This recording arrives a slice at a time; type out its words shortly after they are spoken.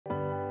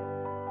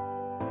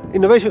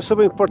Innovation is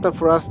super important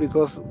for us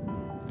because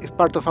it's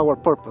part of our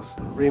purpose,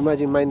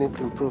 reimagine mining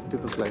to improve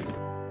people's lives.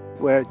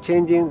 We're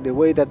changing the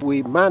way that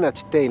we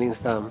manage tailings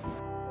dam.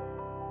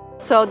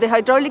 So the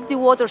hydraulic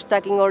dewater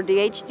stacking, or the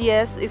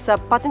HDS, is a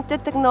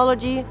patented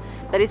technology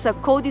that is a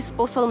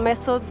co-disposal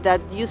method that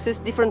uses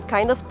different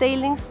kinds of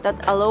tailings that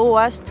allow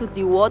us to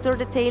dewater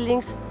the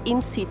tailings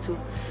in situ.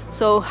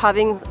 So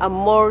having a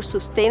more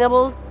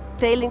sustainable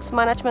tailings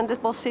management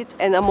deposit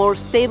and a more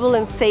stable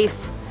and safe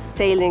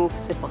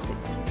tailings deposit.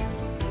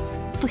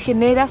 Tú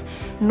generas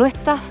no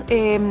estas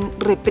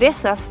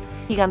represas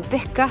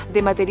gigantescas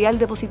de material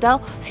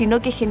depositado, sino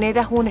que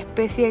generas una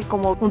especie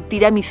como un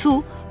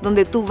tiramisú,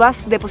 donde tú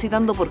vas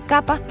depositando por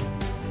capas.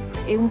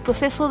 Es un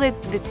proceso de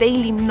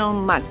tailing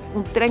normal,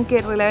 un tranque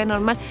de relave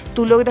normal.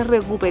 Tú logras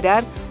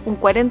recuperar un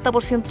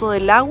 40%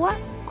 del agua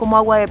como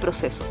agua de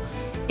proceso.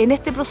 En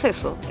este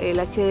proceso, el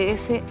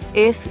HDS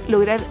es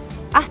lograr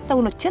hasta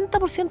un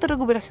 80% de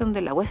recuperación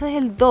del agua. Ese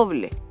es el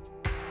doble.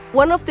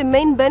 One of the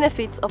main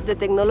benefits of the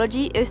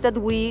technology is that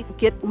we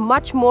get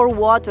much more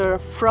water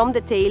from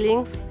the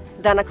tailings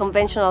than a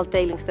conventional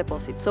tailings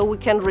deposit. So we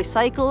can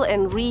recycle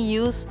and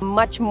reuse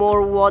much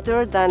more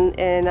water than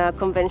in a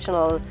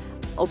conventional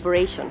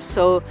operation.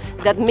 So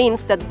that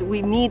means that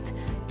we need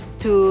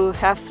to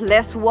have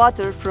less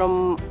water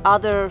from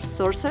other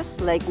sources,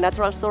 like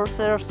natural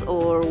sources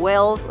or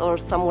wells or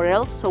somewhere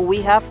else. So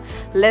we have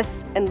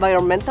less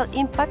environmental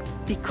impacts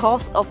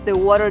because of the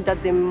water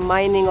that the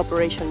mining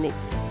operation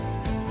needs.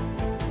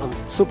 I'm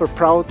super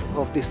proud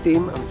of this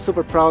team, I'm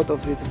super proud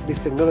of this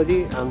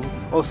technology, and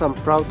also I'm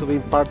proud to be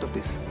part of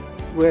this.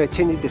 We're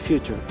changing the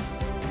future.